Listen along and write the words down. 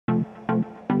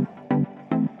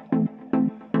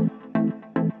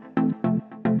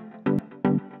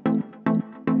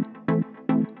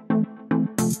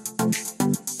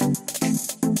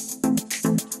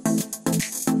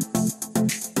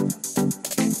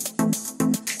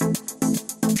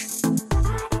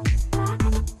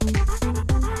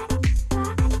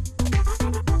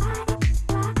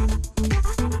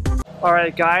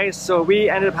Alright guys, so we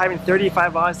ended up having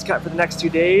 35 lawns to cut for the next 2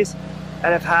 days,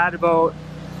 and I've had about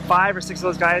 5 or 6 of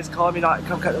those guys calling me not to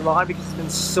come cut the lawn because it's been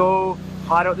so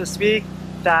hot out this week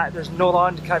that there's no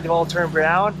lawn to cut. They've all turned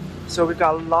brown, so we've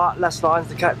got a lot less lawns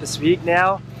to cut this week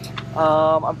now.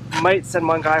 I might send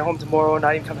one guy home tomorrow and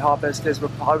not even come help us because we're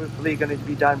probably going to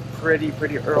be done pretty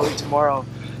early tomorrow.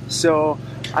 So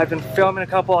I've been filming a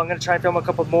couple. I'm going to try and film a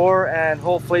couple more, and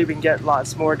hopefully we can get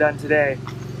lots more done today.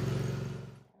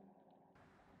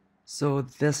 So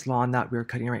this lawn that we're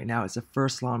cutting right now is the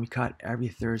first lawn we cut every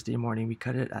Thursday morning. We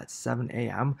cut it at 7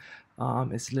 a.m.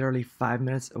 It's literally 5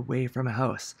 minutes away from a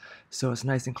house, so it's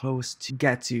nice and close to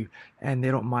get to, and they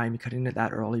don't mind me cutting it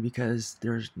that early because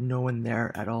there's no one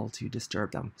there at all to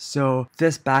disturb them. So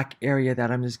this back area that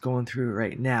I'm just going through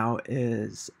right now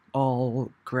is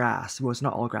all grass. Well, it's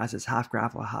not all grass, it's half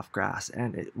gravel, half grass,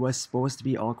 and it was supposed to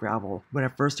be all gravel. When I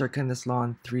first started cutting this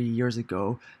lawn 3 years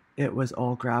ago, it was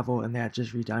all gravel and they had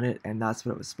just redone it, and that's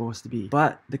what it was supposed to be.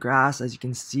 But the grass, as you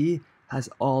can see, has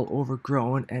all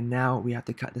overgrown, and now we have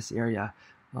to cut this area.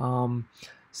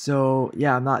 So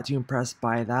yeah, I'm not too impressed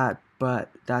by that, but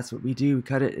that's what we do. We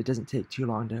cut it. It doesn't take too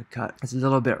long to cut. It's a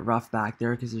little bit rough back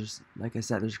there because there's, like I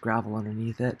said, there's gravel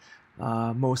underneath it.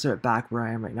 Most of it back where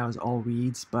I am right now is all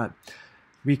weeds, but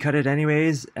we cut it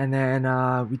anyways, and then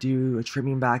we do a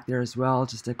trimming back there as well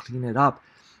just to clean it up.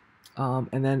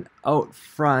 And then out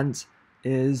front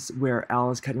is where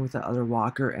Al is cutting with the other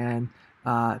walker, and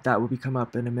that will be come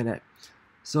up in a minute.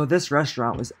 So this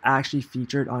restaurant was actually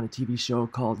featured on a TV show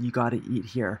called You Gotta Eat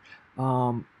Here.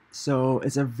 So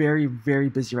it's a very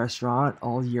busy restaurant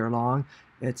all year long.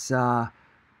 It's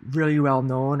really well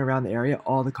known around the area.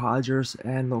 All the cottagers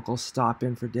and locals stop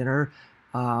in for dinner.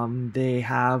 They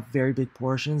have very big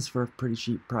portions for a pretty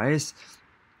cheap price.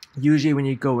 Usually when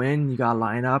you go in, you gotta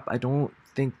line up. I do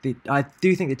think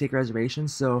they take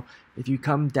reservations, so if you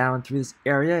come down through this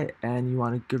area and you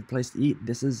want a good place to eat,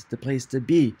 this is the place to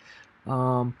be.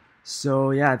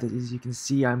 So yeah, as you can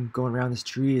see, I'm going around this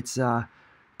tree. It's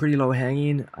pretty low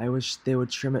hanging. I wish they would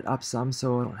trim it up some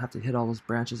so I don't have to hit all those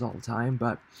branches all the time,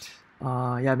 but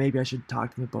yeah, maybe I should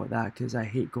talk to them about that because I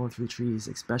hate going through the trees,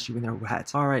 especially when they're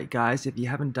wet. Alright guys, if you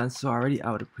haven't done so already,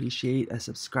 I would appreciate a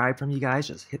subscribe from you guys.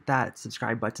 Just hit that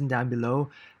subscribe button down below,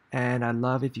 and I'd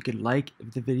love if you could like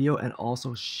the video and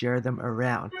also share them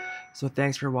around. So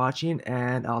thanks for watching,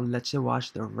 and I'll let you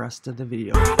watch the rest of the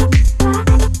video.